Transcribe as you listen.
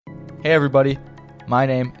Hey everybody, my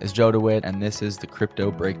name is Joe DeWitt and this is the Crypto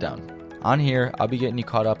Breakdown. On here, I'll be getting you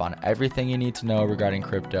caught up on everything you need to know regarding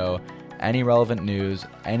crypto, any relevant news,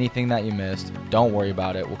 anything that you missed. Don't worry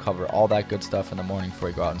about it, we'll cover all that good stuff in the morning before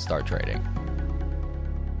you go out and start trading.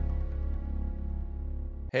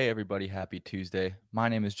 Hey everybody, happy Tuesday. My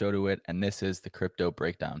name is Joe DeWitt and this is the Crypto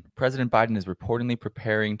Breakdown. President Biden is reportedly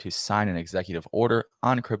preparing to sign an executive order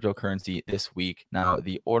on cryptocurrency this week. Now,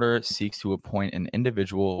 the order seeks to appoint an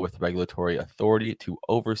individual with regulatory authority to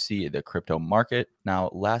oversee the crypto market. Now,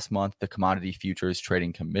 last month, the Commodity Futures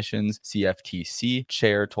Trading Commission's CFTC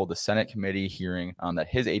chair told the Senate committee hearing that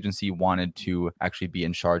his agency wanted to actually be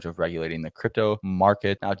in charge of regulating the crypto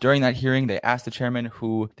market. Now, during that hearing, they asked the chairman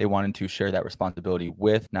who they wanted to share that responsibility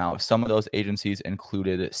with. Now, some of those agencies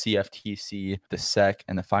included CFTC, the SEC,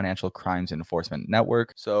 and the Financial Crimes Enforcement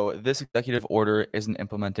Network. So this executive order isn't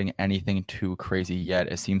implementing anything too crazy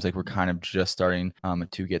yet. It seems like we're kind of just starting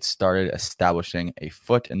to get started establishing a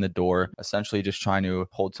foot in the door, essentially just trying to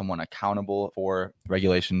hold someone accountable for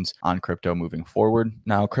regulations on crypto moving forward.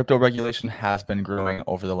 Now, crypto regulation has been growing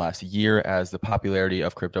over the last year as the popularity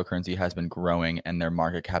of cryptocurrency has been growing and their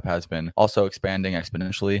market cap has been also expanding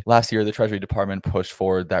exponentially. Last year, the Treasury Department pushed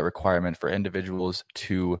forward that requirement for individuals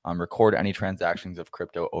to record any transactions of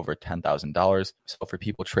crypto over $10,000. So for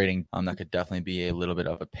people trading, that could definitely be a little bit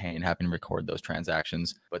of a pain having to record those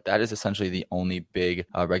transactions. But that is essentially the only big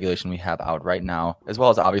regulation we have out right now, as well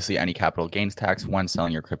as obviously any capital gains tax when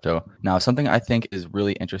selling your crypto. Now, something I think is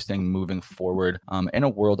really interesting moving forward in a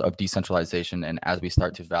world of decentralization, and as we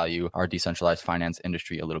start to value our decentralized finance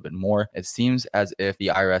industry a little bit more, it seems as if the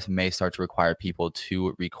IRS may start to require people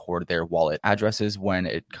to record their wallet addresses when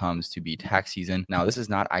it comes to be tax season. Now, this is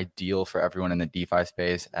not ideal for everyone in the DeFi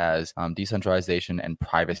space as decentralization and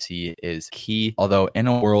privacy is key. Although in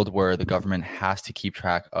a world where the government has to keep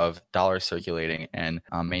track of dollars circulating and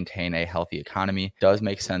maintain a healthy economy, it does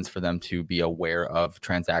make sense for them to be aware of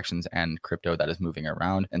transactions and crypto that is moving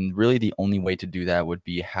around. And really the only way to do that would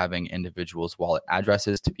be having individuals' wallet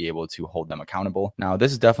addresses to be able to hold them accountable. Now,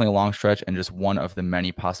 this is definitely a long stretch and just one of the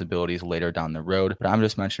many possibilities later down the road, but I'm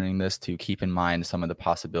just mentioning this to keep in mind some of the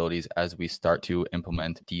possibilities as we start to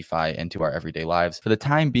implement DeFi into our everyday lives. For the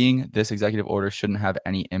time being, this executive order shouldn't have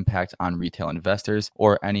any impact on retail investors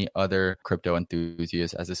or any other crypto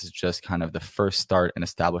enthusiasts, as this is just kind of the first start in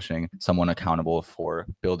establishing someone accountable for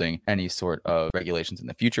building any sort of regulations in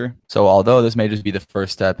the future. So although this may just be the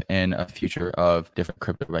first step in a future of different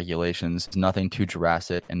crypto regulations, it's nothing too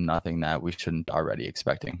drastic and nothing that we shouldn't already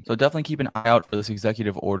expecting. So definitely keep an eye out for this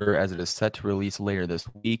executive order as it is set to release later this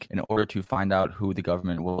week in order to find out who the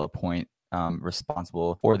government will appoint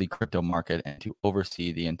responsible for the crypto market and to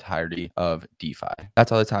oversee the entirety of DeFi. That's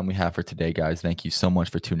all the time we have for today, guys. Thank you so much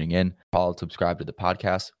for tuning in. Follow, subscribe to the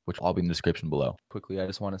podcast, which will all be in the description below. Quickly, I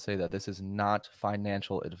just want to say that this is not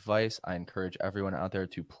financial advice. I encourage everyone out there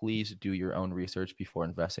to please do your own research before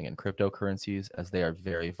investing in cryptocurrencies, as they are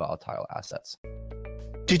very volatile assets.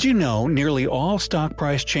 Did you know nearly all stock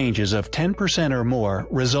price changes of 10% or more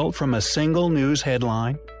result from a single news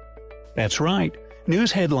headline? That's right.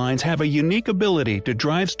 News headlines have a unique ability to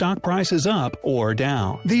drive stock prices up or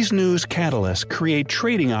down. These news catalysts create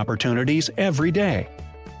trading opportunities every day.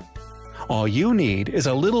 All you need is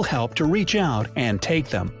a little help to reach out and take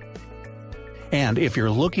them. And if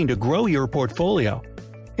you're looking to grow your portfolio,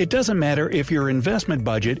 it doesn't matter if your investment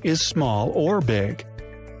budget is small or big.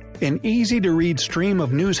 An easy-to-read stream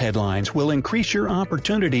of news headlines will increase your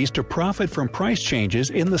opportunities to profit from price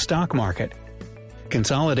changes in the stock market,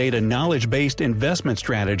 consolidate a knowledge-based investment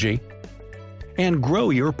strategy, and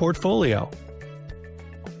grow your portfolio.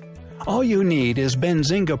 All you need is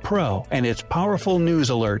Benzinga Pro and its powerful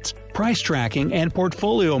news alerts, price tracking, and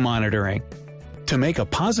portfolio monitoring to make a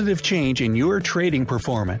positive change in your trading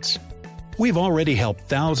performance. We've already helped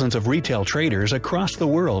thousands of retail traders across the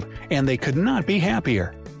world, and they could not be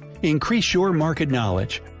happier. Increase your market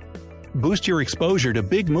knowledge, boost your exposure to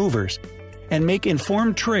big movers, and make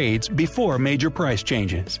informed trades before major price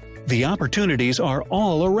changes. The opportunities are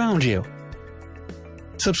all around you.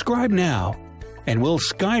 Subscribe now, and we'll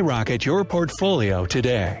skyrocket your portfolio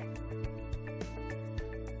today.